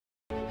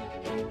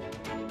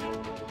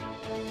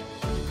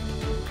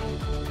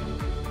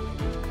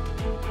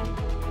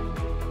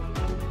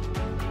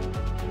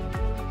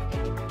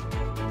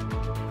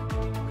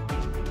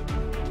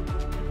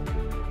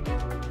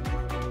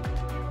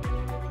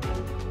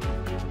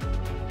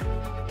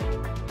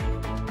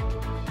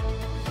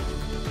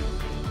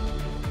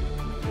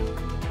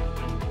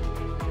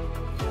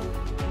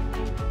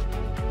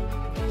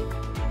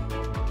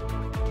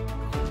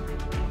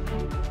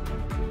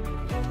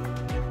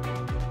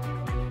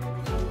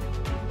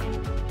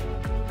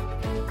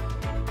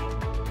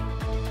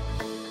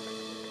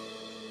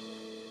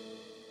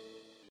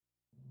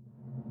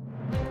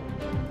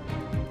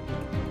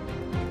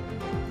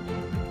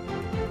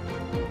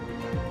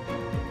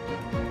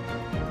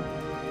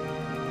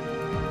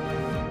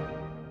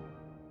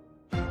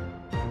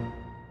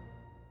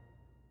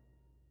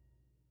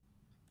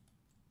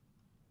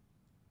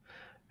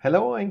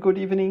Hello and good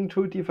evening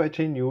to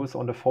DeFiChain News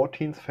on the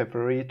 14th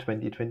February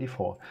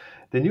 2024.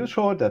 The news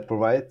show that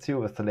provides you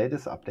with the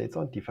latest updates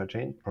on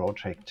DeFiChain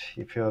project.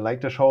 If you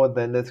like the show,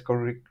 then let's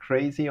go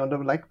crazy on the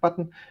like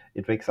button.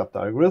 It wakes up the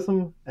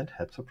algorithm and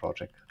helps the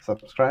project.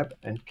 Subscribe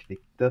and click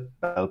the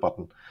bell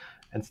button.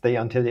 And stay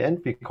until the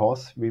end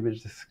because we will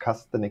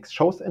discuss the next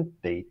shows and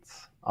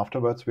dates.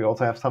 Afterwards, we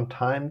also have some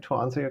time to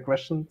answer your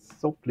questions,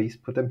 so please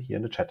put them here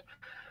in the chat.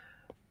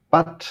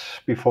 But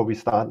before we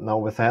start now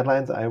with the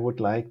headlines, I would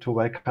like to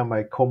welcome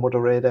my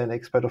co-moderator and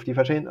expert of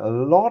DeFiChain,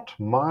 Lord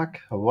Mark.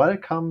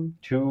 Welcome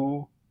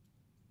to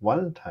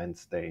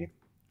Valentine's Day.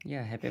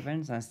 Yeah, happy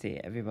Valentine's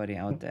Day, everybody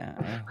out there.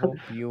 I hope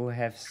you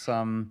have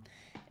some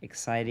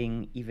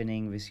exciting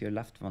evening with your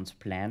loved ones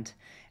planned.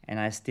 A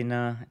nice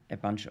dinner, a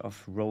bunch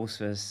of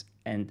roses,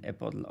 and a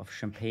bottle of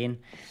champagne.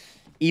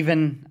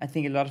 Even, I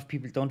think a lot of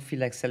people don't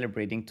feel like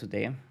celebrating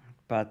today.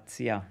 But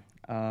yeah,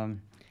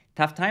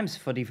 tough times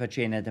for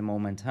DeFiChain at the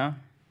moment, huh?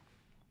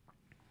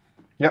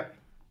 Yeah,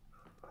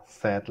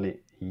 sadly,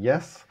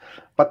 yes.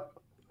 But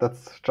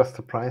that's just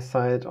the price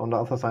side. On the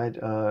other side,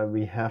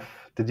 we have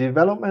the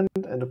development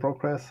and the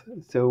progress.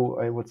 So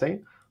I would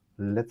say,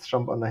 let's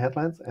jump on the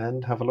headlines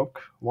and have a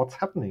look what's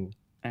happening.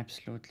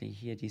 Absolutely.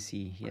 Here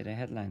DC, here the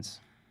headlines.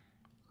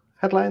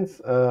 Headlines,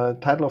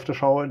 title of the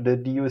show, the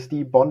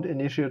DUSD Bond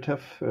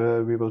initiative.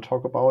 We will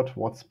talk about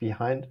what's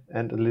behind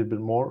and a little bit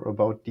more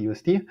about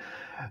DUSD.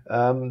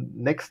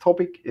 Next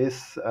topic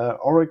is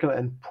Oracle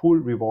and pool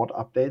reward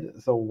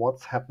update. So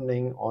what's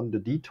happening on the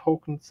D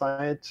token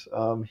side?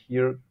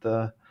 Here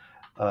the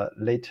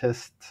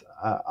latest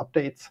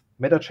updates,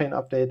 MetaChain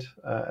update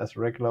as a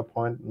regular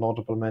point,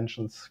 notable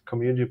mentions,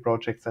 community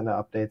projects and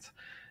updates.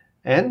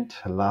 And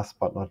last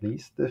but not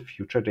least, the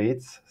future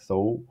dates.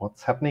 So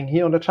what's happening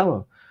here on the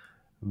channel?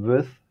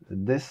 With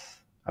this,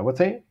 I would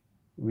say,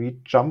 we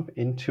jump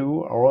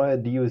into our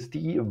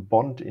DUSD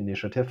Bond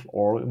initiative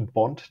or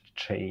Bond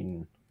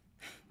chain.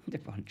 The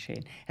Bond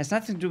chain has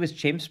nothing to do with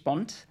James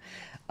Bond.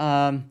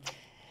 Sounds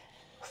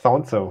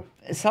so.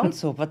 It sounds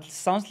so, but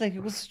sounds like a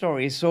good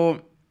story.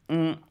 So,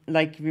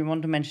 like we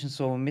want to mention,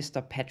 so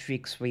Mr.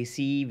 Patrick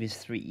Swayze with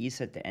 3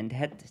 E's at the end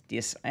had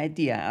this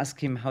idea. I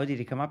asked him how did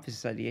he come up with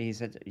this idea. He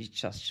said he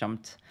just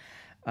jumped.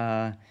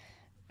 It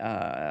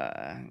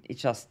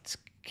just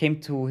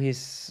came to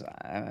his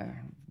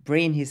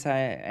brain.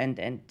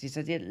 And he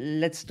said, "Yeah,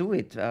 let's do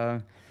it."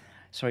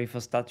 Sorry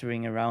for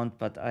stuttering around,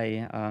 but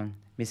I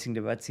missing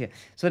the words here.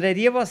 So the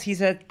idea was, he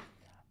said,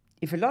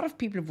 if a lot of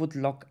people would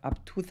lock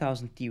up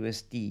 2,000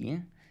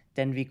 DUSD,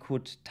 then we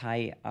could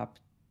tie up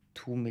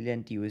 2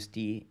 million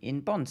DUSD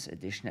in bonds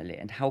additionally.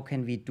 And how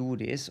can we do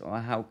this, or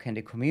how can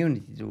the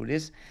community do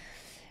this?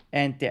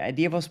 And the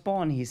idea was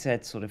born, he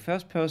said, so the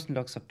first person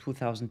locks up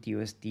 2,000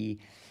 DUSD,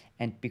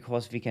 and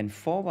because we can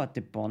forward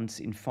the bonds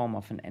in form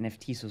of an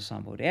NFT to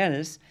somebody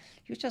else,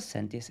 you just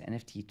send this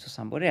NFT to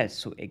somebody else.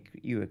 So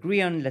you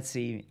agree on, let's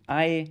say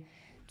I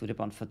do the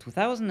bond for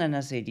 2,000 and I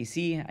say,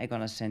 DC, I'm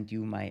gonna send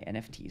you my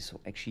NFT. So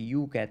actually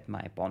you get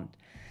my bond.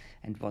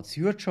 And what's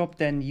your job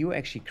then? You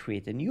actually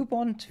create a new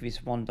bond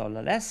with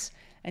 $1 less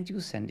and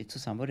you send it to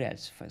somebody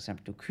else, for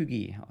example, to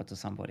Kugi or to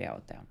somebody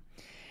out there.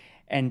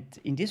 And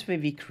in this way,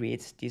 we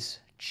create this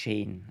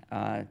chain.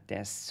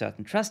 There's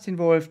certain trust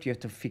involved. You have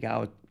to figure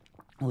out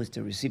who is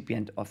the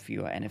recipient of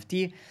your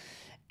NFT.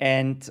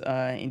 And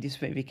in this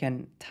way, we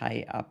can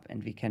tie up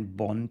and we can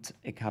bond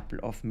a couple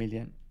of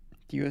million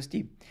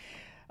USD.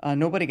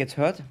 Nobody gets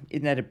hurt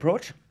in that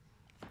approach.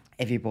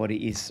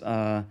 Everybody is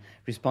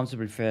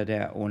responsible for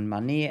their own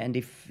money. And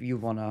if you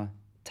want to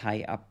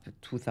tie up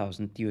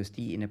 2,000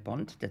 USD in a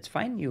bond, that's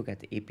fine. You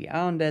get the API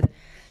on that.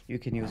 You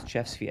can use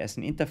JeffSphere as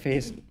an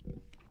interface,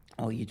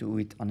 or you do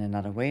it on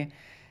another way.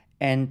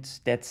 And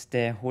that's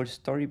the whole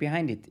story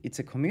behind it. It's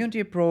a community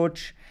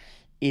approach.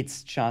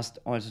 It's just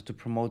also to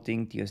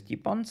promoting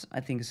DUSD bonds. I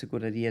think it's a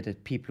good idea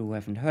that people who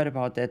haven't heard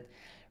about that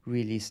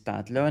really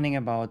start learning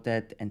about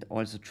that and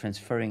also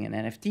transferring an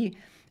NFT.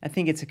 I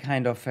think it's a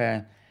kind of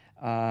a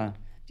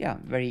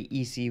very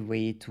easy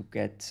way to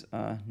get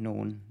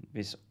known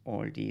with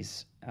all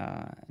these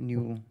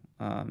new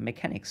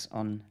mechanics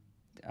on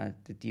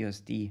the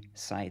DUSD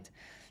side.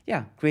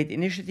 Yeah, great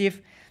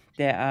initiative.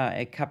 There are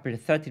a couple,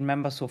 13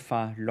 members so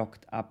far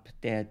locked up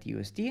their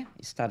DUSD.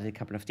 It started a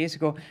couple of days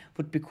ago.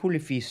 Would be cool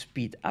if we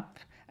speed up.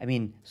 I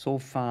mean, so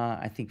far,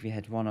 I think we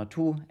had 1 or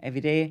 2 every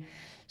day.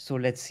 So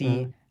let's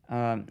see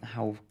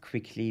how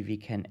quickly we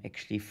can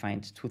actually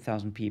find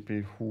 2,000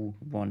 people who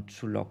want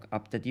to lock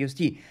up the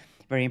DUSD.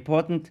 Very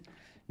important.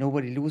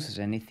 Nobody loses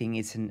anything.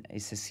 It's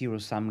a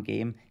zero-sum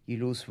game.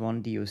 You lose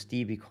 1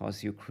 DUSD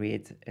because you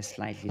create a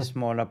slightly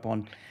smaller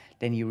bond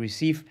than you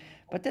receive,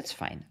 but that's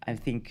fine. I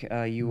think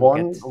you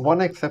one get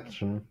one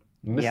exception.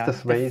 Mr.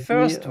 Swayze, the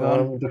first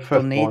one the first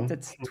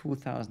donated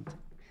 2,000.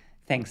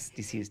 Thanks,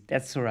 Deceased.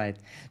 That's all right.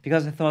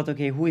 Because I thought,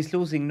 okay, who is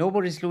losing?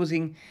 Nobody's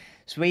losing.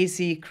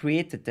 Swayze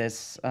created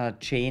this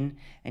chain,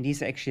 and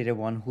he's actually the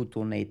one who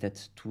donated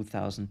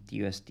 2,000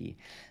 USD.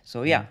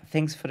 So yeah,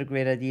 thanks for the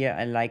great idea.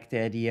 I like the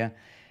idea.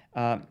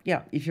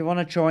 Yeah, if you want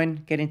to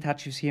join, get in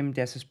touch with him.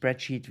 There's a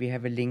spreadsheet. We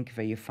have a link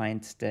where you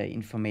find the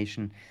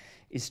information.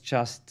 It's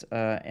just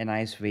a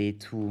nice way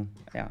to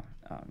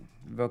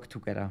work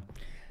together,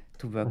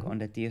 to work on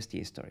the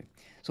DSD story.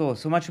 So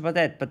much about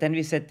that. But then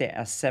we said there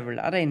are several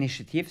other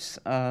initiatives.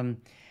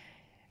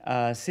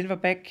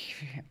 Silverback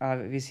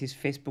with his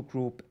Facebook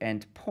group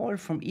and Paul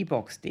from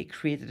eBox, they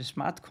created a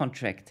smart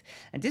contract.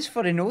 And this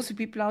for the nosy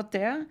people out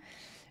there,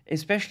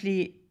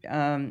 especially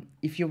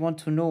if you want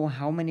to know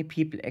how many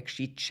people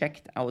actually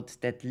checked out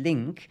that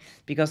link,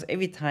 because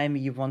every time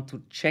you want to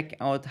check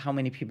out how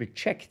many people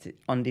checked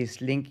on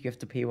this link, you have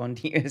to pay 1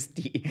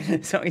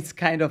 DUSD. So it's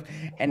kind of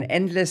an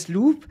endless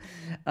loop.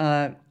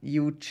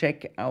 You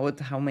check out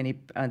how many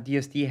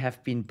DUSD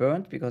have been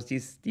burned, because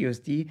these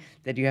DUSD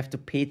that you have to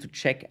pay to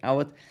check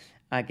out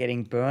are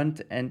getting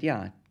burned. And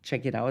yeah,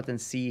 check it out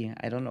and see.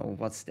 I don't know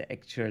what's the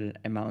actual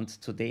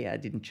amount today. I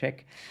didn't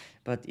check,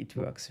 but it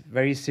works.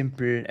 Very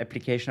simple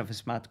application of a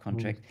smart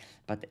contract,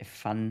 but a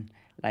fun,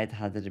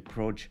 lighthearted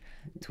approach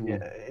to. Yeah,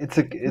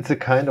 it's a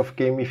kind of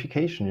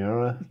gamification, you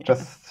know.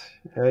 Just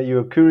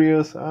you're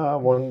curious,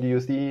 1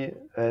 USD,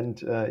 and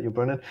you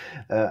burn it.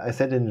 I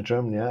said in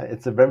German, yeah,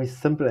 it's a very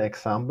simple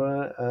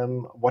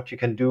example what you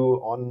can do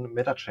on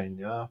MetaChain.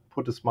 Yeah,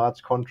 put a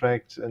smart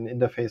contract, an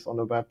interface on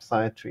a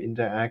website to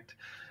interact.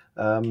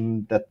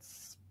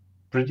 That's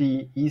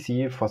pretty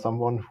easy for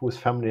someone who's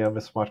familiar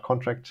with smart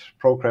contract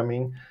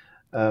programming.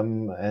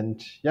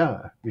 And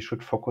yeah, we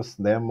should focus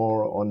there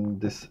more on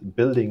this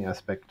building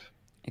aspect.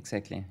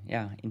 Exactly.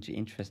 Yeah,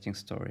 interesting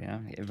story. Yeah,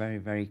 a very,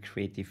 very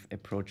creative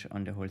approach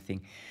on the whole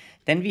thing.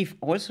 Then we've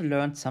also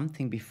learned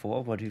something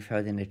before what we've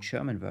heard in the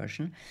German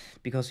version,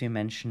 because we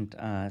mentioned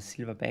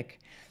Silverback.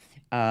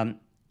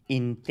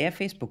 In their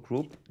Facebook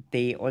group,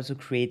 they also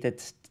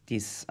created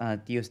this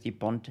DUSD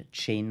Bond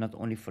chain, not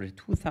only for the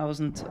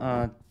 2000,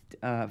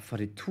 for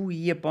the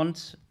 2-year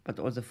bond, but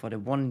also for the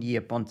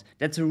 1-year bond.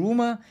 That's a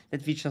rumor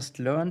that we just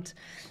learned.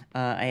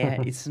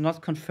 It's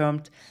not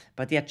confirmed,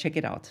 but yeah, check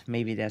it out.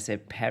 Maybe there's a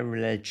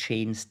parallel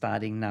chain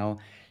starting now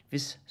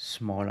with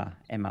smaller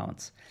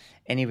amounts.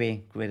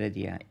 Anyway, great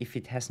idea. If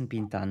it hasn't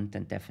been done,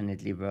 then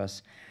definitely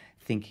worth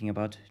thinking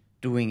about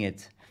doing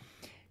it.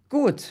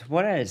 Good.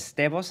 What else?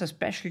 There was a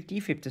special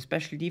DFIP. The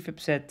special DFIP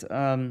said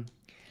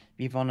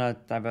we want to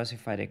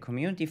diversify the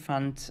community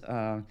fund.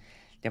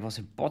 There was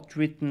a bot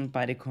written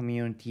by the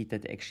community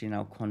that actually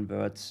now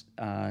converts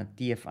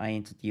DFI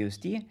into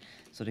DUSD.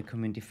 So the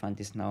community fund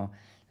is now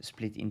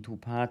split in 2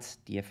 parts,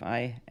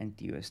 DFI and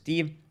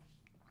DUSD.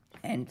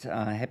 And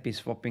happy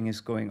swapping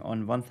is going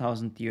on,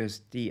 1,000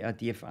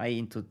 DFI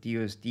into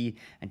DUSD,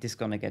 and this is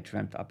going to get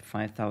ramped up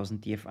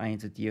 5,000 DFI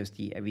into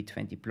DUSD every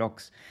 20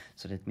 blocks.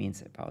 So that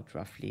means about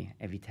roughly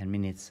every 10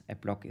 minutes. A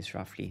block is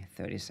roughly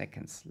 30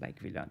 seconds, like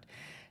we learned.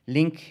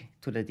 Link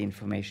to that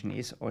information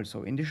is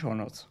also in the show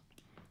notes.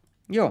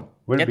 Yeah,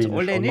 that's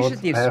all the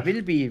initiatives.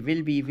 Will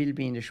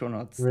be in the show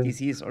notes.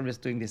 DC is always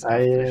doing this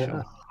after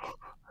the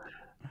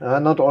show.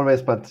 Not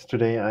always, but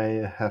today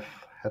I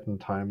hadn't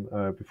time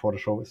before the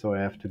show, so I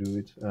have to do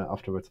it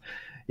afterwards.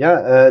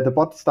 Yeah, the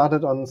bot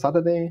started on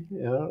Saturday,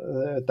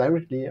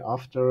 directly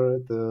after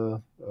the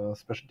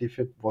special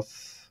DFIP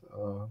was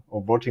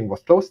or voting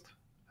was closed,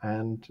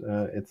 and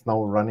it's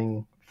now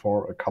running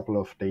for a couple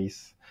of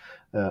days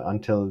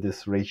until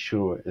this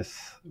ratio is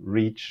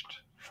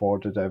reached for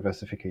the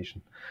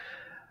diversification.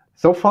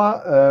 So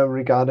far,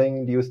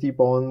 regarding DUSD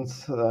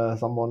bonds,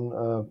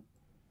 someone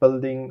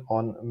building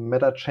on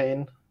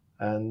MetaChain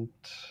and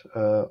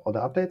other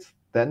updates.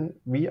 Then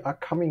we are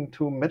coming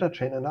to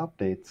MetaChain and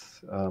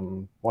updates.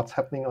 What's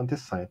happening on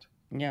this side?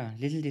 Yeah,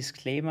 little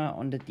disclaimer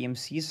on the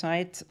DMC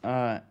side.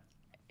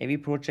 Every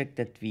project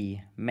that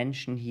we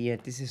mention here,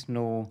 this is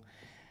no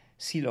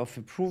seal of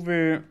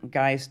approval.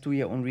 Guys, do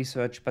your own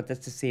research, but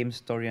that's the same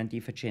story on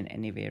DeFiChain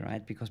anyway,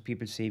 right? Because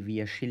people say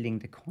we are shilling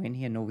the coin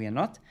here. No, we are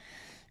not.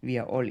 We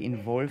are all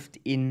involved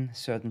in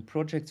certain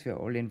projects. We are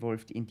all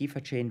involved in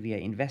DeFiChain. We are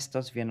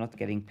investors. We are not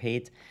getting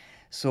paid.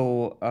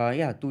 So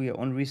yeah, do your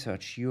own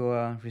research. You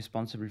are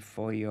responsible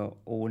for your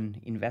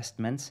own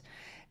investments.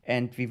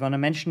 And we want to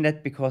mention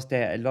that because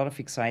there are a lot of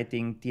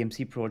exciting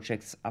DMC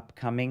projects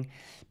upcoming.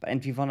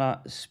 And we want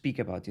to speak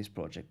about this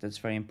project. That's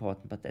very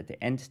important. But at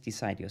the end,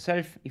 decide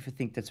yourself if you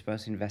think that's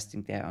worth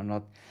investing there or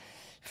not.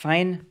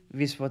 Fine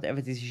with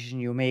whatever decision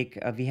you make.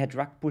 We had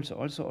rug pulls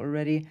also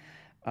already.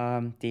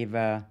 They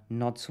were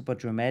not super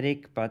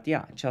dramatic, but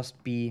yeah,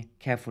 just be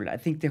careful. I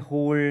think the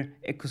whole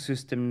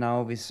ecosystem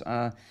now with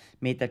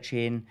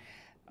MetaChain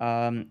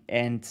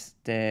and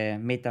the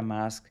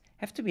MetaMask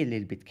have to be a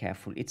little bit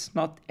careful. It's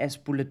not as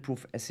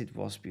bulletproof as it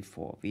was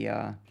before. We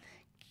are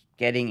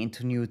getting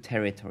into new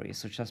territory,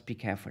 so just be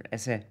careful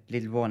as a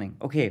little warning.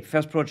 Okay,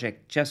 first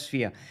project,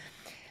 JustSphere.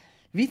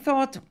 We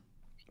thought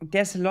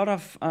there's a lot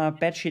of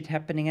bad shit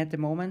happening at the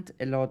moment,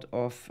 a lot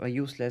of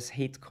useless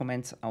hate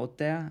comments out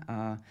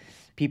there.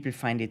 People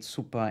find it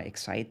super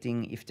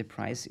exciting if the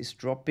price is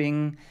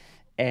dropping.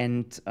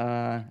 And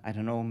I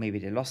don't know, maybe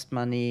they lost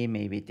money,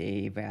 maybe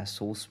they were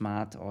so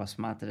smart or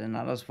smarter than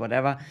others,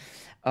 whatever.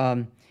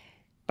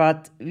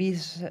 But we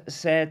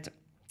said,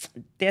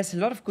 there's a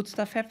lot of good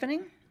stuff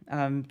happening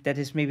that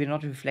is maybe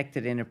not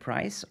reflected in a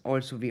price.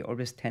 Also, we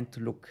always tend to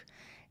look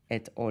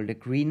at all the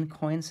green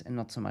coins and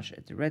not so much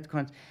at the red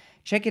coins.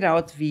 Check it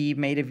out. We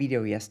made a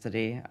video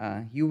yesterday.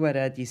 You were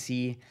there,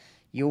 DC.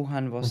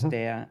 Johan was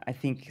there. I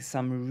think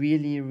some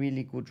really,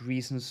 really good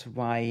reasons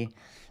why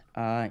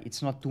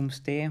it's not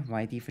doomsday,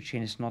 why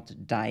DeFiChain is not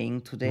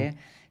dying today.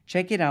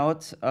 Check it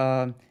out.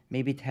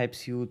 Maybe it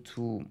helps you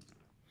to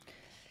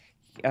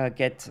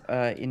get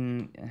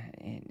to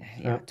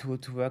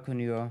work on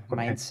your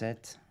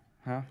mindset,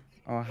 huh?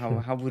 Or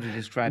how would you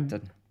describe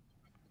that?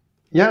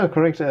 Yeah,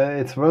 correct.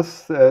 It's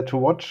worth to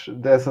watch.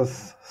 There's a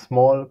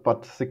small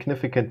but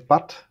significant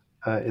but.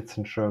 It's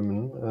in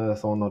German,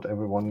 so not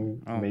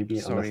everyone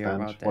maybe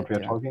understand what we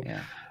are talking.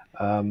 Yeah.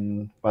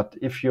 But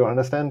if you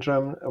understand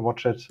German,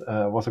 watch it.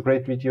 Was a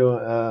great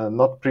video,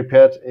 not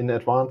prepared in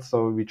advance,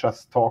 so we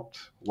just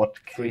talked what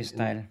came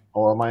in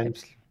our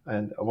mind,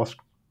 and it was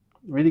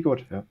really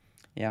good. Yeah.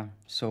 Yeah,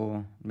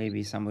 so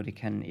maybe somebody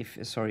can, if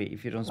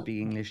you don't speak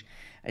English,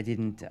 I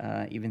didn't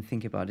even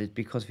think about it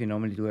because we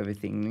normally do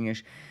everything in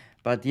English.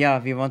 But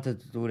yeah, we wanted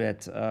to do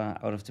that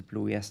out of the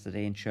blue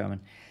yesterday in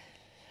German.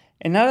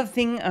 Another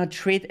thing,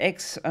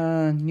 TradeX,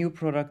 new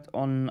product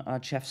on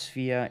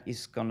Sphere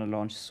is going to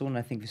launch soon.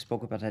 I think we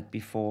spoke about that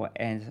before,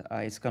 and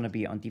it's going to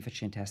be on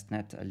DeFiChain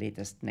testnet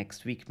latest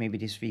next week, maybe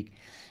this week.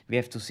 We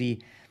have to see.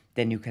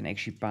 Then you can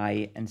actually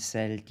buy and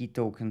sell D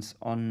tokens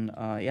on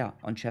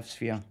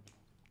Sphere.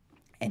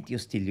 And you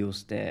still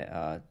use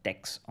the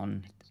DEX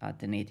on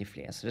the native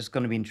layer. So that's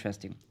going to be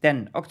interesting.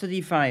 Then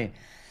OctoDeFi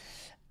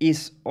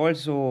is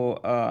also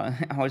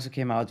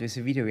came out with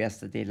a video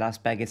yesterday.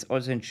 Last bag is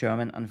also in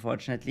German,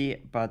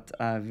 unfortunately, but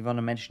we want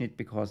to mention it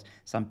because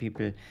some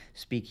people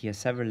speak here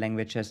several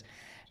languages.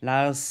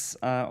 Lars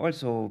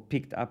also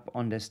picked up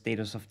on the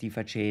status of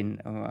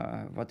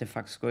DeFiChain, what the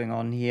fuck's going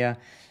on here,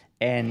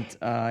 and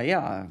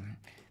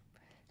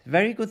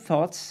very good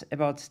thoughts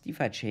about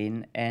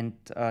DeFiChain and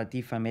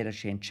DeFi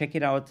MetaChain. Check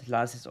it out.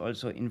 Lars is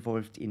also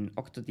involved in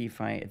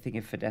OctoDeFi. I think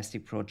a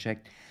fantastic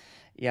project.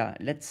 Yeah,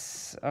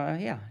 let's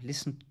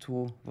listen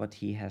to what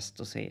he has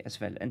to say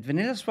as well. And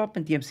VanillaSwap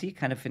and DMC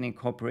kind of an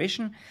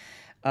incorporation.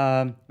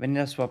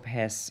 VanillaSwap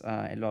has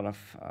a lot of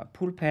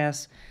pool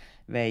pairs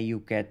where you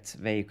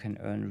can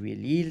earn real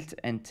yield,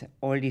 and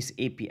all this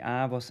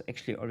APR was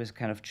actually always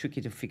kind of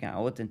tricky to figure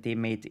out, and they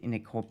made in a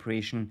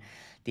cooperation.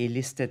 They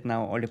listed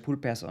now all the pool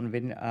pairs on of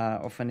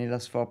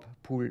VanillaSwap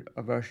pool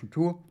version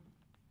 2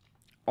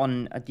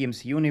 on a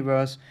DMC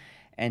universe,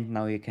 and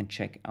now you can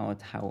check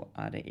out how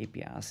are the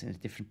APRs in the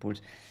different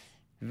pools.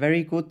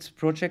 Very good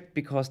project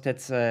because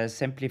that's a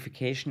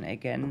simplification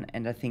again,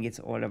 and I think it's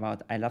all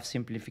about, I love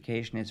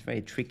simplification. It's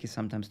very tricky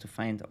sometimes to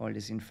find all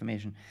this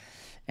information.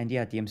 And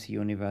yeah, DMC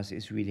Universe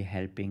is really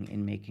helping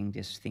in making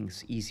these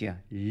things easier.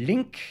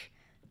 Link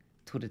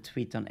to the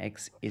tweet on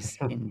X is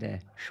in the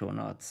show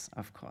notes,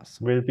 of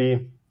course. Will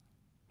be.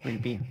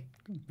 Sorry,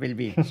 will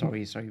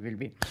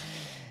be.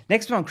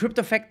 Next one,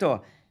 Crypto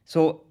Factor.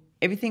 So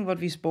everything what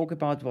we spoke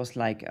about was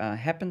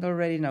happened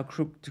already. Now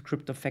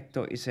Crypto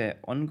Factor is a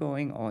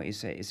ongoing or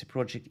is a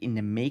project in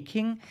the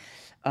making.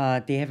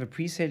 They have a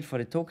pre-sale for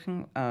the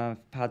token.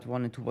 Part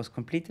 1 and 2 was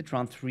completed.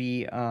 Round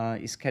 3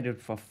 is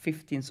scheduled for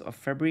 15th of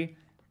February.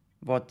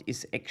 What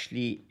is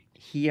actually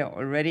here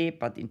already,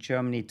 but in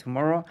Germany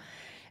tomorrow.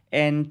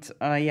 And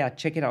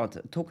check it out.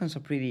 Tokens are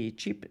pretty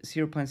cheap,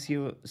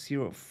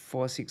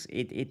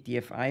 0.004688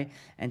 DFI,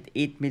 and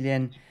 8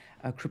 million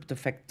Crypto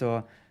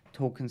Factor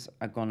tokens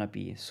are gonna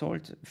be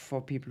sold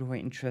for people who are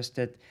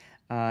interested.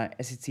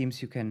 As it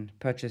seems, you can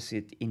purchase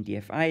it in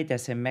DFI.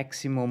 There's a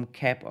maximum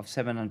cap of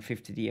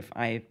 750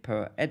 DFI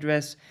per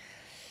address.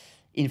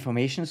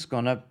 Information's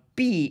gonna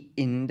be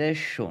in the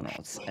show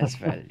notes as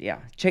well. Yeah,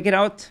 check it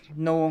out.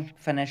 No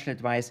financial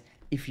advice.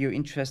 If you're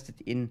interested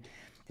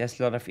there's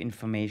a lot of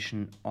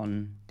information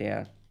on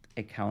their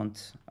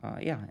account.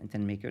 And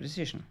then make your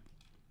decision.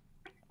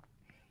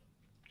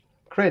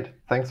 Great,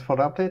 thanks for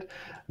the update.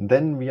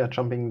 Then we are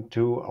jumping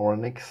to our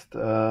next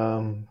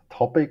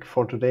topic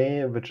for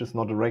today, which is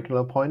not a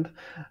regular point,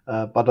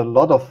 but a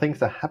lot of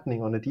things are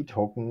happening on the D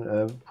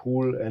token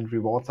pool and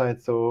reward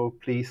side. So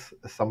please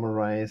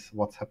summarize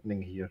what's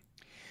happening here.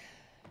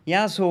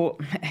 Yeah, so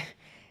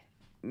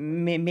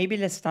maybe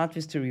let's start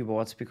with the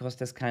rewards because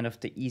that's kind of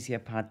the easier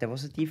part. There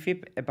was a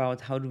DFIP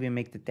about how do we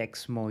make the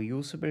DEX more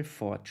usable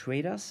for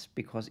traders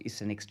because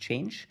it's an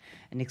exchange.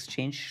 An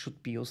exchange should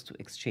be used to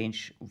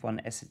exchange one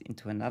asset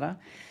into another.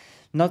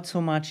 Not so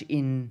much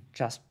in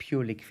just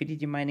pure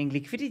liquidity mining.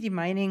 Liquidity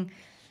mining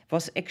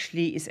is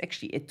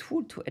actually a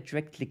tool to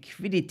attract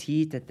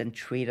liquidity that then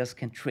traders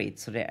can trade.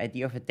 So the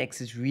idea of a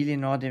DEX is really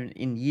not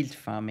in yield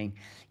farming.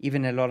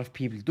 Even a lot of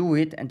people do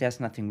it, and there's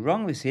nothing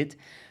wrong with it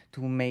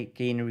to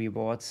gain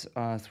rewards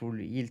through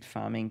yield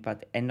farming.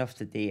 But end of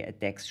the day, a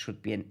DEX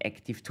should be an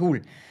active tool.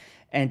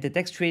 And the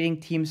DEX trading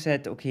team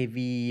said, okay,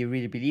 we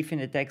really believe in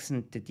the DEX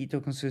and the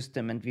D-token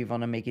system, and we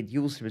want to make it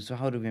usable. So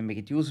how do we make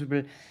it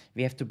usable?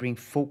 We have to bring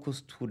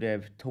focus to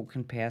the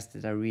token pairs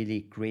that are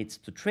really great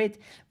to trade,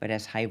 where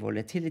there's high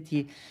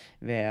volatility,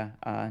 where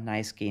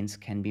nice gains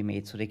can be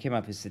made. So they came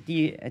up with the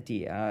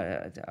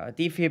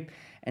DFIP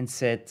and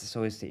said,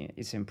 so it's an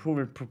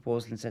improvement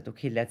proposal, and said,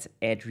 okay, let's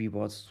add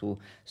rewards to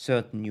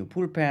certain new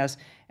pool pairs,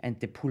 and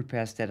the pool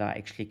pairs that are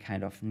actually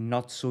kind of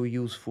not so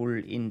useful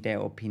in their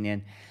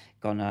opinion,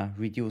 gonna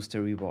reduce the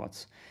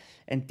rewards.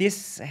 And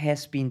this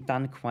has been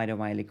done quite a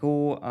while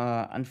ago.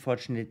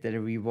 Unfortunately, the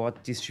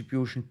reward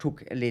distribution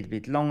took a little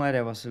bit longer.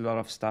 There was a lot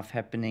of stuff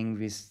happening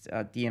with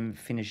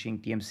finishing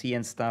DMC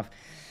and stuff.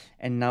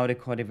 And now the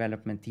core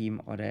development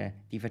team or the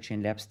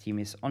DeFiChain Labs team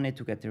is on it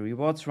to get the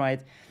rewards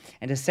right.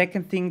 And the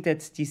second thing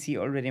that DC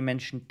already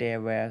mentioned, there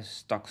were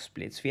stock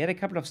splits. We had a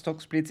couple of stock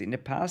splits in the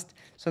past.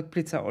 Stock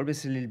splits are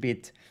always a little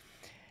bit,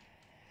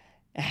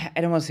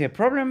 I don't want to say a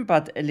problem,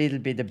 but a little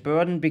bit a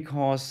burden,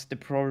 because the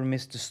problem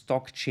is the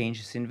stock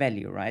changes in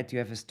value, right? You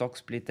have a stock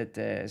split that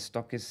the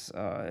stock is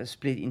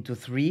split into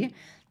 3.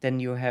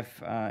 Then you have,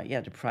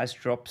 the price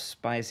drops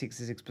by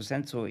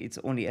 66%, so it's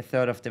only a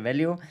third of the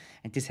value.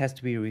 And this has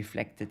to be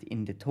reflected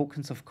in the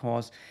tokens, of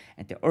course,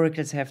 and the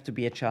oracles have to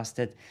be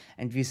adjusted.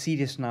 And we see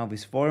this now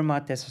with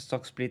Walmart. There's a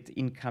stock split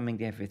incoming.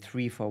 They have a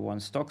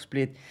 3-for-1 stock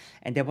split.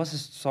 And there was a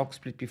stock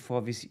split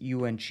before with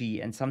UNG,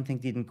 and something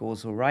didn't go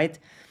so right.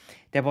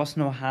 There was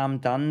no harm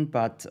done,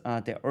 but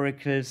the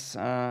oracles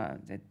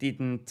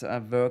didn't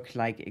work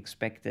like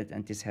expected,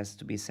 and this has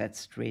to be set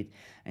straight.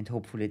 And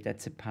hopefully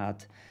that's a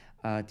part.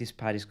 This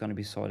part is going to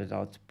be sorted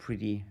out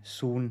pretty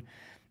soon.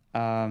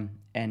 And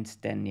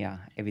then,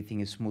 everything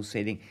is smooth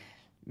sailing.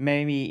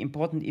 Maybe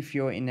important if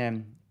you're in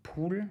a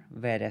pool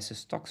where there's a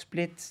stock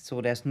split,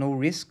 so there's no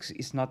risks.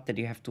 It's not that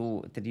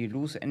you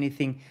lose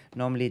anything.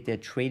 Normally the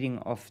trading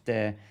of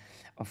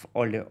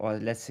all the, or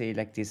let's say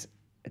like this,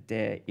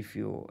 if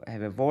you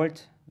have a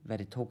vault where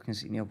the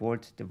tokens in your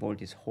vault, the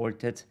vault is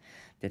halted,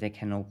 that there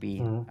cannot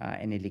be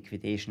any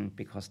liquidation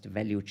because the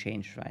value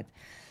changed, right?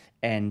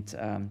 And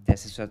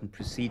there's a certain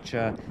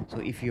procedure. So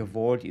if your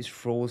vault is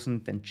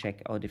frozen, then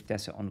check out if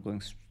there's an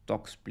ongoing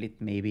stock split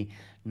maybe.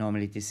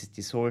 Normally this is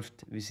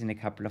dissolved within a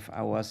couple of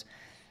hours,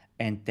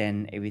 and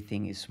then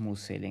everything is smooth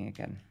sailing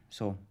again.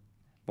 So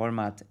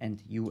Walmart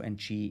and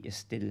UNG is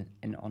still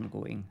an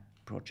ongoing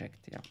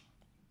project,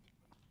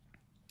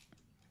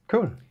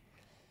 Cool.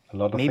 A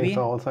lot of things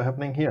are also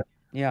happening here.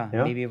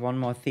 Maybe one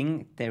more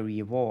thing, the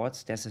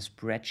rewards. There's a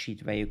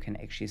spreadsheet where you can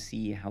actually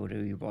see how the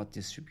reward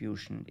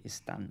distribution is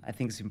done. I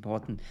think it's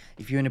important.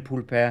 If you're in a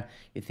pool pair,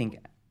 you think,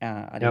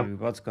 are the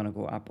rewards going to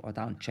go up or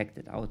down? Check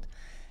that out.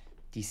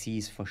 DC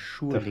is for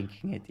sure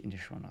linking it in the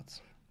show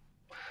notes.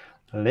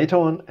 Later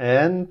on,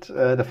 and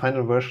the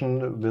final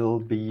version will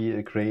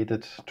be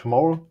created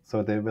tomorrow.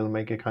 So they will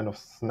make a kind of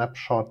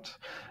snapshot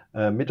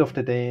mid of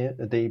the day,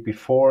 a day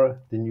before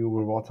the new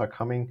rewards are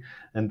coming,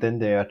 and then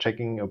they are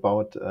checking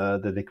about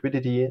the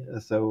liquidity.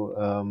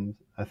 So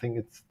I think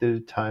it's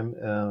still time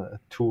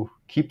to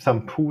keep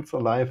some pools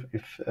alive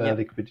if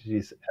liquidity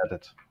is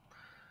added.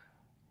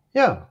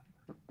 Yeah,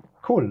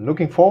 cool.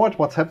 Looking forward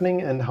what's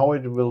happening and how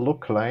it will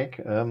look like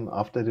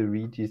after the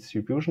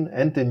redistribution,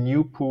 and the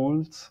new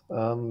pools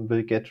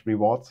will get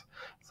rewards,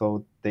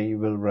 so they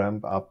will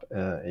ramp up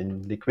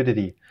in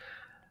liquidity.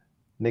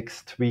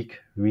 Next week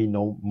we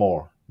know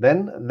more.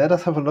 Then let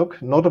us have a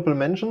look. Notable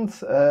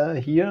mentions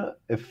here,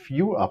 a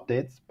few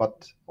updates,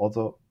 but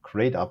also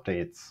great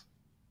updates.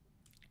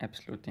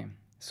 Absolutely.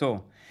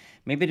 So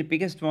maybe the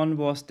biggest one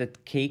was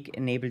that Cake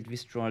enabled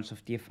withdrawals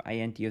of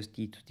DFI and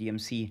DUSD to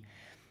DMC.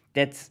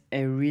 That's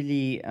a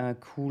really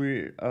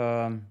cool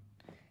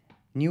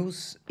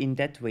news in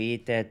that way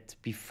that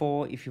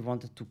before, if you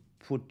wanted to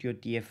put your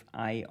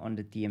DFI on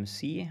the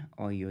DMC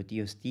or your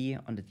DUSD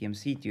on the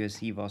DMC,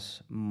 DUSD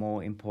was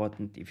more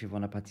important if you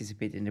want to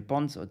participate in the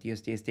bonds or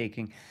DUSD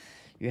staking.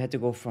 You had to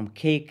go from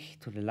Cake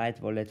to the Lite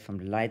wallet, from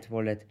the Lite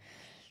wallet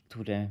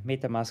to the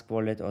MetaMask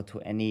wallet or to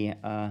any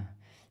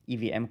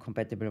EVM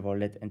compatible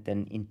wallet, and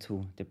then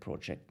into the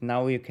project.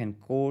 Now you can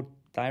go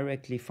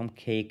directly from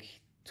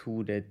Cake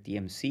to the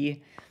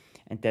DMC,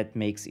 and that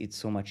makes it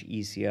so much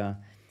easier.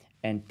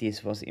 And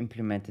this was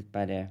implemented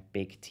by the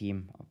Bake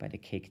team or by the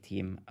Cake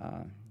team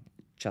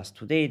just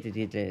today. They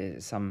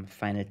did some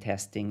final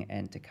testing,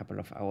 and a couple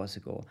of hours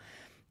ago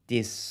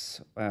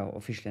this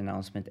official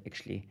announcement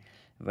actually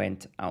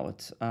went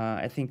out.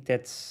 I think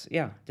that's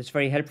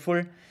very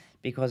helpful,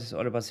 because it's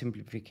all about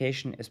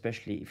simplification,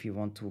 especially if you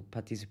want to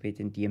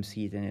participate in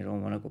DMC, then you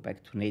don't want to go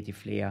back to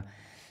native layer,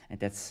 and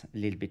that's a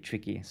little bit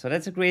tricky. So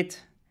that's a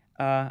great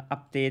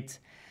update.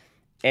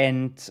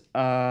 And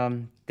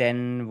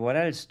then what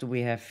else do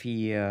we have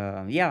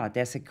here?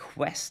 There's a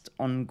quest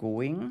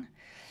ongoing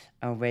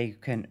where you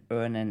can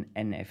earn an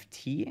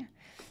NFT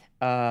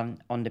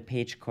on the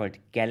page called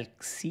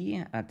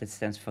Galaxy. That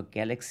stands for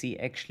Galaxy,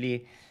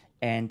 actually.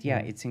 And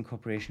it's in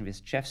cooperation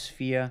with Jeff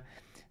Sphere.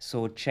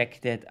 So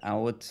check that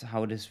out,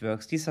 how this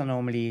works. These are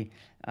normally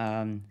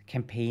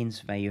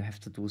campaigns where you have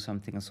to do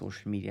something on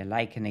social media,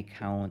 like an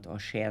account or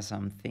share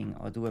something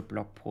or do a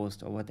blog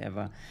post or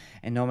whatever.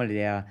 And normally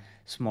there are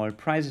small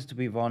prizes to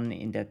be won.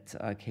 In that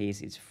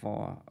case, it's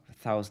for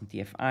 1,000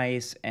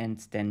 DFIs,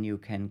 and then you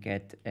can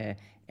get a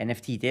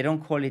NFT. They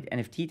don't call it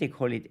NFT, they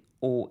call it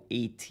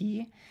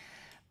OAT.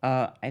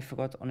 I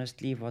forgot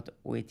honestly what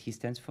OAT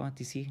stands for.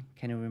 DC,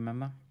 can you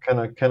remember?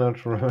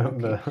 Cannot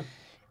remember. Okay.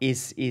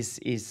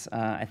 Is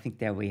I think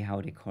their way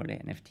how they call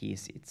it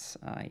NFTs. It's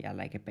yeah,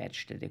 like a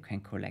badge that you can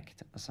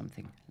collect or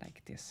something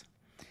like this.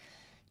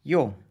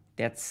 Yo,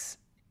 that's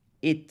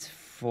it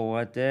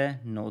for the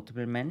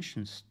notable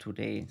mentions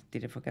today.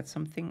 Did I forget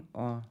something,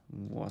 or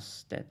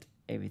was that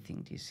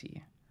everything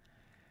DC?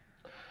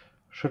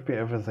 Should be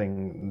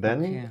everything.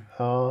 Then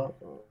Okay.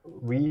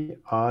 we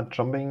are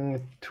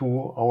jumping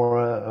to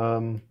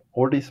our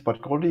oldies but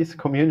goldies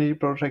community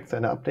projects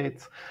and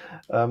updates.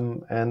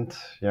 And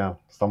yeah,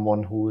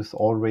 someone who is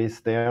always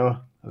there.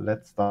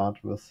 Let's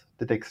start with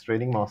the DEX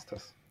Trading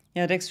Masters.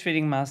 Yeah, DEX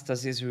Trading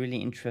Masters is a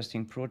really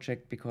interesting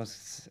project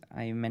because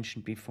I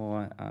mentioned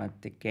before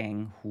the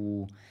gang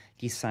who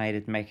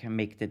decided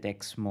make the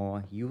DEX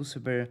more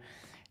usable.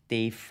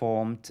 They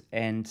formed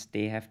and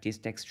they have this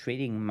DEX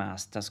Trading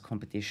Masters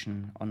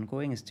competition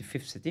ongoing. It's the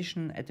 5th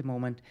edition at the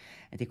moment,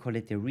 and they call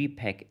it the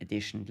Repack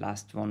edition.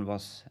 Last one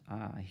was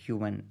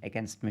Human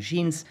Against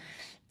Machines.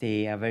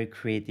 They are very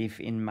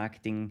creative in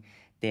marketing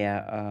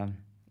their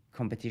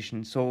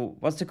competition. So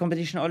what's the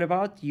competition all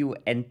about? You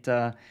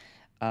enter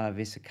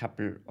with a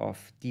couple of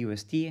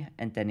DUSD,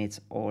 and then it's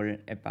all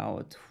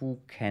about who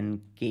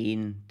can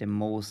gain the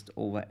most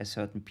over a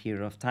certain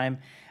period of time.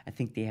 I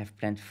think they have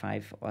planned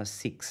 5 or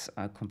 6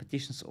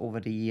 competitions over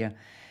the year,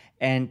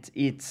 and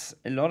it's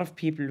a lot of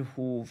people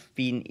who've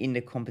been in the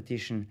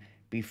competition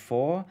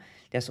before.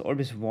 There's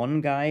always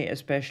one guy,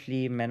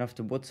 especially Man of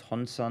the Woods,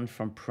 Honson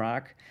from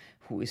Prague,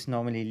 who is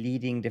normally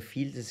leading the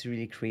field. It's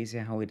really crazy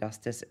how he does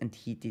this, and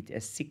he did a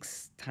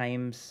 6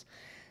 times,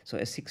 so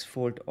a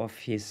 6-fold of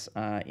his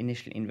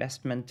initial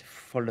investment,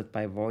 followed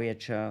by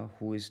Voyager,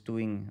 who is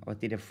doing or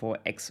did a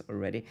 4x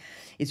already.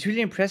 It's really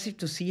impressive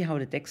to see how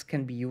the DEX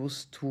can be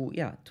used to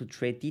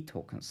trade D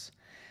tokens.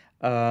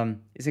 I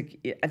think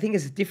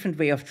it's a different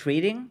way of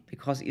trading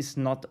because it's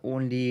not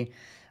only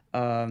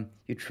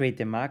you trade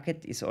the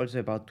market, it's also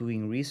about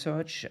doing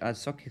research.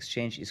 Stock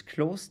exchange is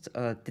closed.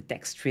 The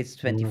DEX trades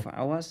 24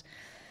 hours.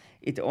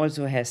 It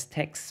also has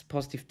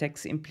positive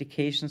tax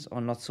implications,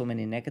 or not so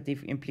many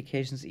negative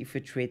implications if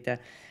you trade there.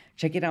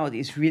 Check it out.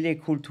 It's really a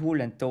cool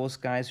tool, and those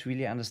guys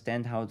really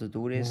understand how to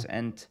do this,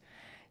 and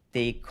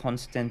they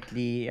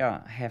constantly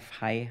have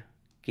high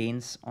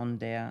gains on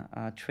their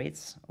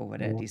trades over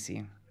there,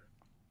 DC.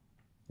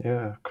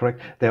 Yeah,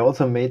 correct. They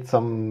also made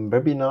some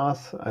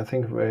webinars, I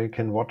think, where you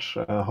can watch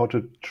how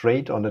to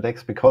trade on the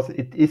DEX, because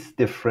it is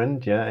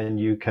different, yeah, and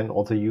you can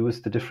also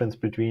use the difference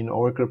between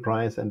Oracle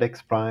price and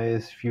DEX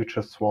price,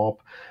 future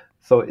swap.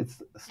 So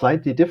it's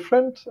slightly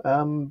different,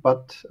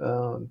 but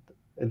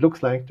it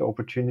looks like the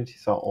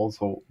opportunities are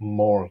also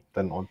more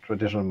than on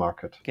traditional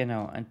market.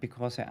 Genau, and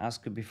because I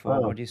asked you before,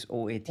 what is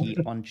OAT,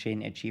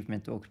 on-chain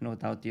achievement token? No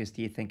doubt,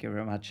 DSD, thank you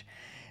very much.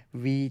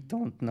 We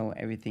don't know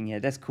everything here.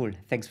 That's cool.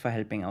 Thanks for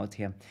helping out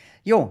here.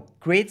 Yo,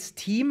 great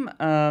team.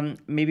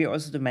 Maybe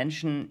also to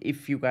mention,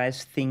 if you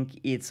guys think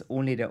it's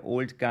only the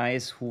old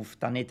guys who've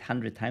done it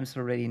 100 times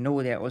already,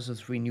 no, there are also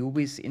 3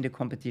 newbies in the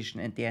competition,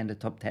 and they're in the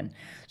top 10.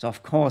 So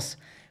of course,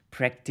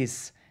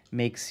 practice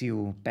makes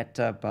you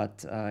better,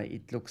 but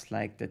it looks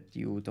like that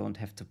you don't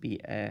have to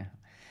be a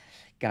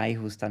guy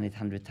who's done it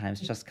 100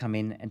 times. Just come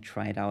in and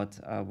try it out.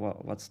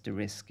 What's the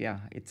risk? Yeah,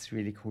 it's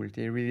really cool.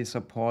 They really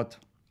support.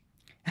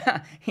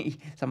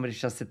 Somebody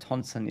just said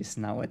Thompson is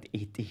now at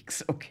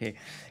 8x. Okay,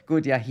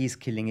 good. Yeah, he's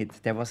killing it.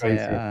 There was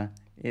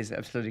is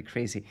absolutely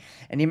crazy.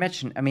 And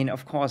imagine, I mean,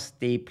 of course,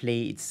 they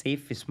play it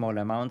safe with small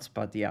amounts,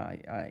 but yeah,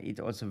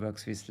 it also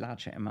works with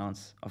larger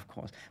amounts, of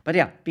course. But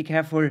yeah, be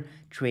careful.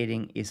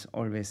 Trading is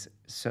always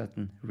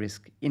certain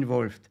risk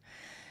involved.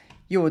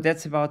 Yo,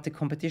 that's about the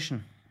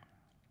competition.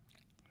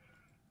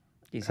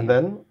 And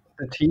then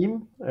the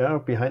team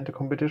behind the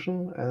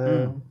competition,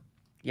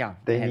 yeah,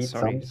 they need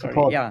some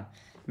support. Yeah,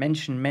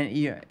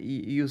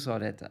 you saw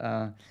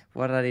that.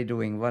 What are they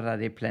doing? What are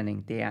they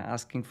planning? They are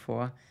asking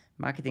for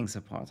marketing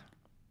support.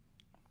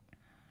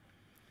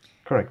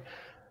 Correct.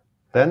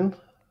 Then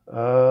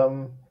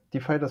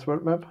DeFi's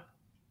world map.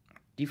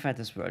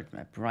 DeFi's world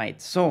map,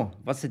 right. So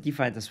what's the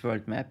DeFi's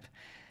world map?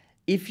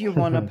 If you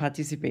want to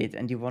participate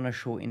and you want to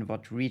show in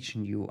what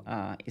region you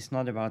are, it's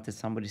not about that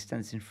somebody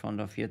stands in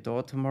front of your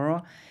door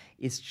tomorrow.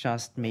 It's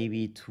just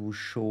maybe to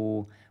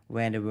show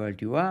where in the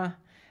world you are.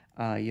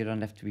 You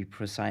don't have to be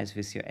precise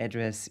with your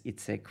address.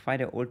 It's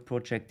quite an old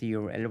project. The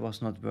URL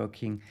was not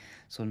working.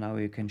 So now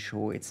you can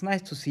show. It's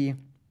nice to see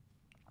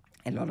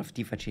a lot of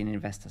DeFiChain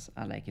investors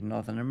are like in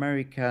Northern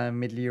America,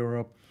 Middle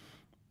Europe,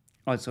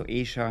 also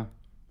Asia.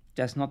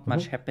 There's not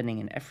much happening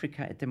in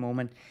Africa at the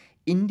moment.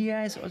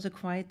 India is also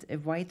quite a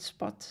white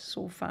spot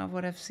so far,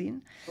 what I've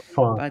seen.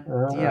 Far. But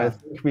I yeah,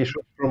 think we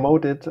should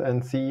promote it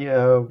and see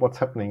what's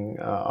happening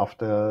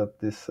after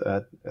this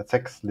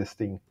sex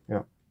listing.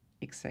 Yeah.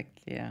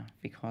 exactly, yeah,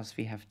 because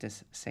we have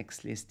this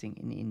sex listing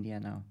in India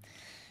now.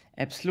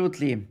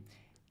 Absolutely.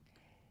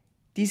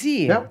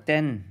 DC, Yeah.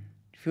 then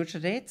future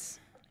dates,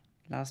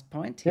 last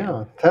point here.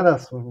 Yeah. Tell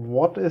us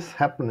what is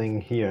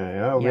happening here.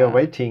 Yeah. We are Yeah,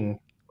 waiting.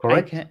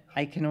 Correct?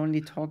 I can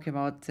only talk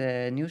about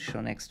the news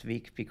show next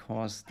week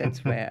because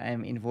that's where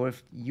I'm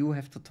involved. You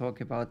have to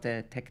talk about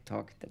the tech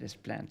talk that is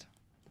planned.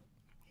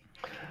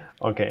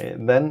 Okay,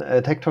 then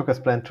Tech Talk is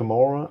planned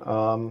tomorrow,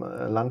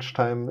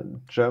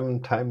 lunchtime, German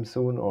time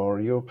zone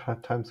or Europe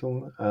time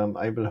zone.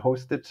 I will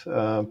host it.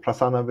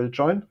 Prasanna will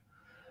join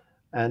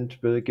and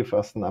will give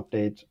us an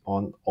update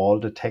on all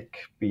the tech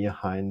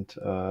behind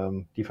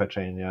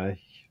DeFiChain. Yeah,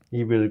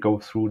 he will go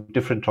through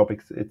different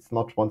topics. It's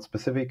not one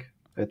specific.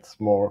 It's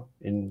more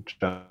in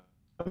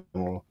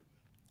general.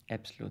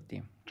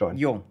 Absolutely. Join.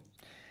 Yo,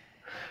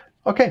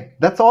 Okay,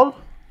 that's all.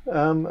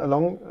 A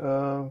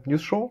long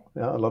news show.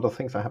 Yeah, a lot of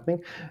things are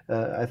happening.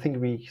 I think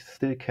we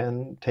still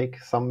can take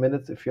some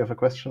minutes if you have a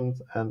question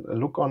and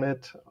look on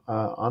it,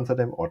 answer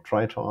them or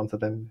try to answer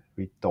them.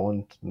 We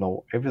don't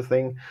know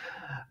everything.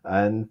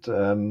 And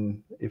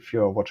if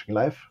you're watching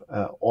live,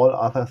 all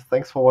others,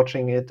 thanks for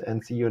watching it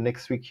and see you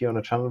next week here on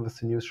the channel with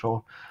the news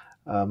show.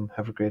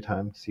 Have a great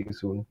time. See you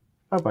soon.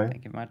 Bye-bye.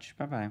 thank you much.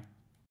 Bye bye.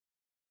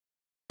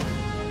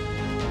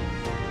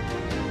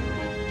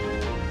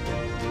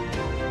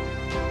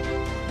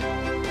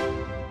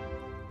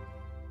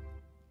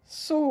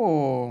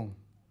 So,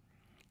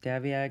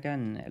 there we are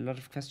again. A lot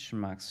of question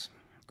marks.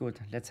 Good,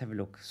 let's have a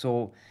look.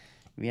 So,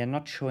 we are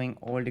not showing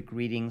all the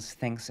greetings.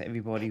 Thanks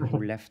everybody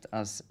who left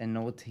us a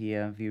note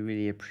here. We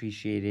really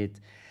appreciate it.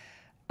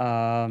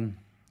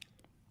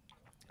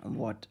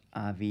 What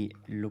are we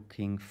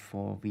looking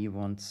for? We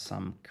want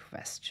some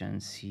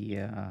questions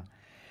here.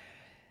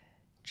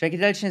 Jackie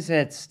Delchin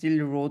said,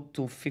 still road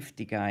to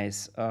 50,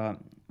 guys.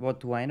 What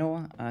do I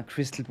know?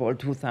 Crystal Ball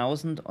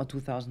 2000 or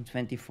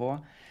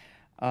 2024.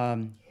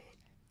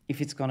 If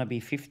it's going to be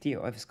 50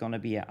 or if it's going to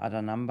be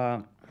another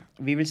number,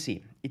 we will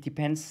see. It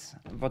depends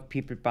what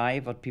people buy,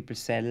 what people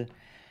sell.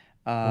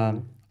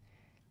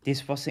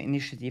 This was an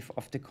initiative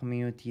of the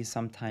community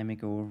some time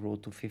ago,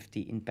 Road to 50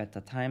 in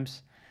better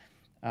times.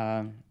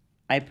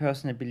 I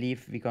personally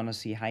believe we're going to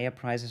see higher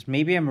prices.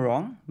 Maybe I'm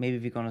wrong. Maybe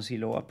we're going to see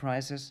lower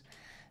prices.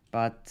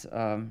 But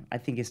I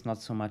think it's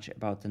not so much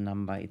about the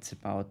number. It's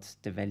about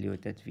the value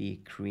that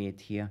we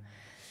create here.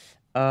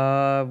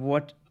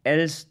 What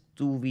else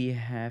do we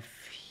have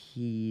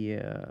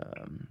here?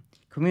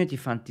 Community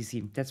Fund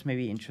DC. That's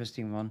maybe an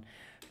interesting one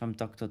from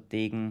Dr.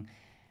 Degen.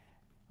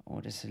 Oh,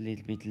 that's a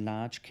little bit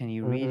large. Can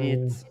you read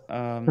it?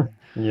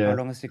 Yeah. How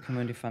long is the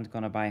community fund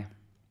going to buy?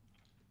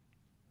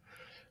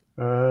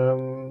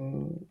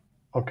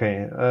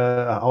 Okay,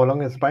 how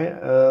long is by?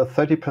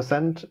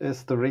 30%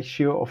 is the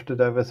ratio of the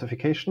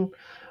diversification,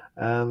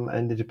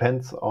 and it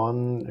depends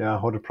on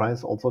how the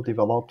price also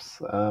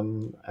develops.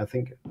 I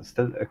think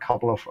still a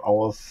couple of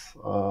hours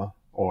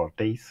or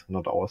days,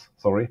 not hours,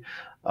 sorry,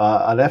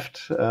 are left.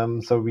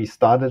 So we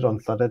started on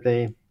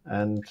Saturday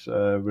and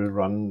will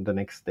run the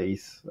next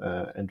days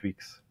and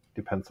weeks.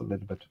 Depends a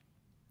little bit.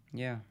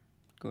 Yeah,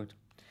 good.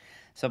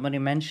 Somebody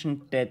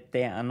mentioned that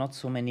there are not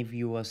so many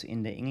viewers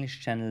in the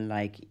English channel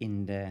like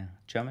in the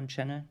German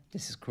channel.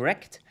 This is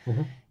correct.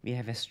 We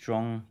have a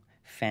strong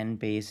fan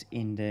base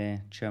in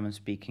the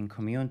German-speaking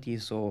community.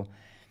 So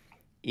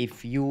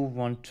if you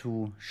want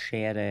to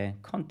share the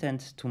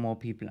content to more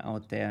people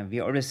out there, we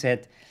always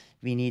said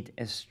we need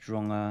a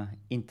stronger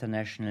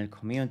international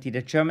community.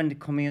 The German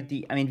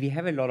community, I mean, we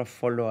have a lot of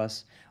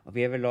followers.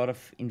 We have a lot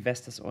of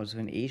investors also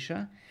in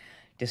Asia.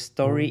 The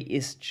story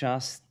is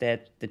just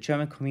that the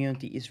German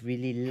community is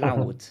really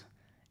loud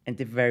and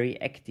they're very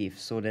active.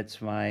 So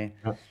that's why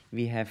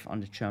we have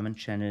on the German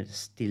channel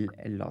still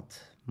a lot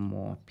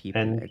more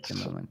people at the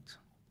moment.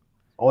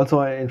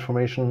 Also,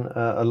 information,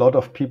 a lot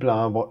of people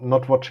are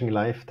not watching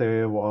live,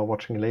 they are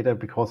watching later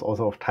because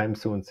also of time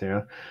zones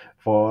here.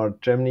 For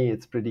Germany,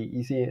 it's pretty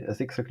easy,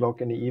 6 o'clock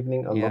in the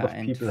evening. A lot of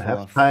people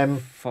have time.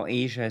 For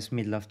Asia, it's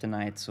middle of the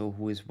night, so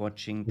who is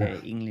watching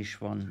the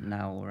English one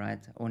now, right?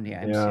 Only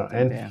I'm sitting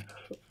and there.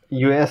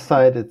 US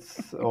side,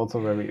 it's also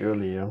very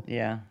early.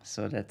 Yeah,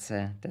 so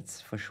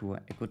that's for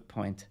sure a good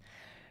point.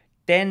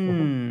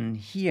 Then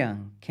here,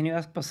 can you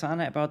ask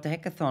Prasanna about the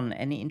hackathon?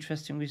 Any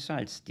interesting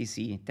results,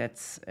 DC?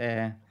 That's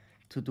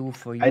to do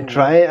for you.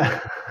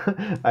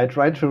 I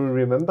try to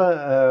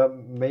remember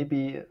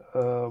maybe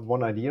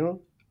one idea.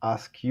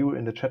 Ask you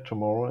in the chat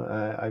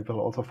tomorrow. I will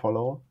also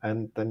follow,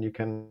 and then you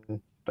can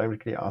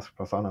directly ask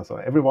Prasanna. So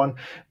everyone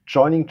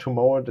joining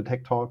tomorrow, the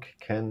Tech Talk,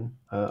 can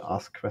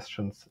ask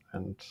questions,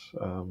 and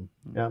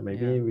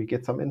maybe we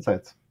get some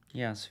insights.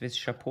 Yeah, Swiss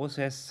Chapeau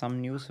says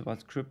some news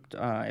about crypto,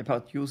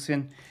 about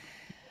using.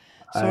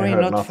 I Sorry,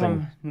 heard not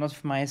nothing.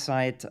 from my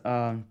side.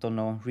 Don't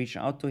know. Reach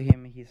out to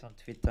him. He's on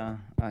Twitter.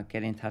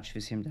 Get in touch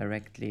with him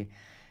directly.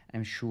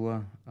 I'm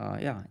sure.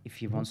 If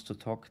he wants to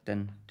talk,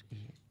 then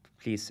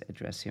please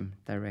address him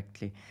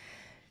directly.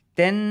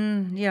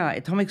 Then, yeah,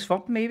 atomic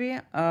swap maybe.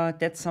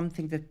 That's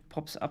something that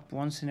pops up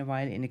once in a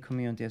while in the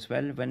community as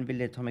well. When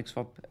will atomic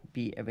swap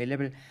be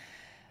available?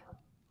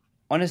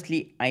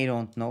 Honestly, I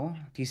don't know.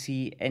 Do you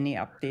see any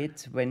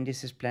update when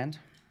this is planned?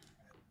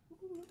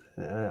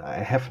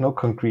 I have no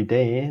concrete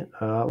day,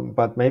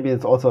 but maybe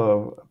it's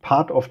also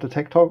part of the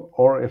tech talk,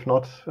 or if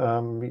not,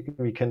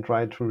 we can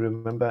try to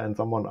remember and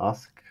someone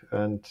ask,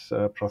 and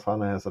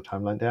Prasanna has a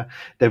timeline there.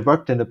 They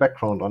worked in the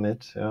background on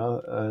it,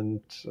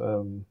 and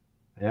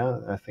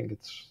I think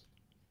it's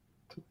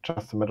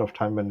just a matter of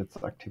time when it's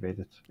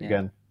activated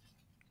again.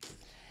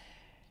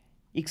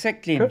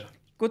 Exactly.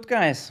 Good,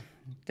 guys.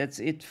 That's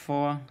it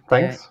for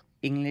the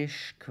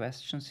English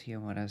questions here,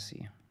 what I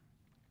see.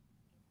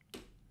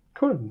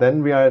 Cool.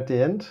 Then we are at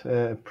the end,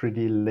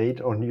 pretty late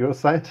on your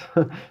side,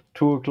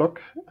 2 o'clock,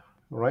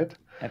 right?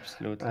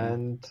 Absolutely.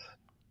 And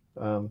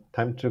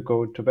time to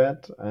go to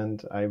bed,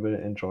 and I will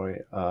enjoy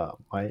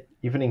my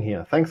evening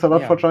here. Thanks a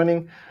lot for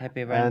joining.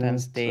 Happy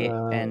Valentine's Day,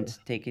 and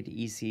take it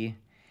easy.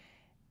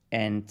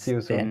 And see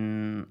you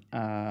then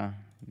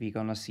we're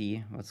gonna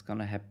see what's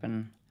gonna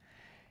happen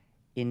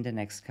in the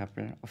next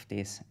couple of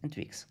days and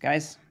weeks.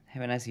 Guys,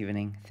 have a nice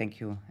evening. Thank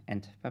you,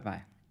 and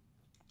bye-bye.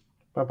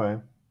 Bye-bye.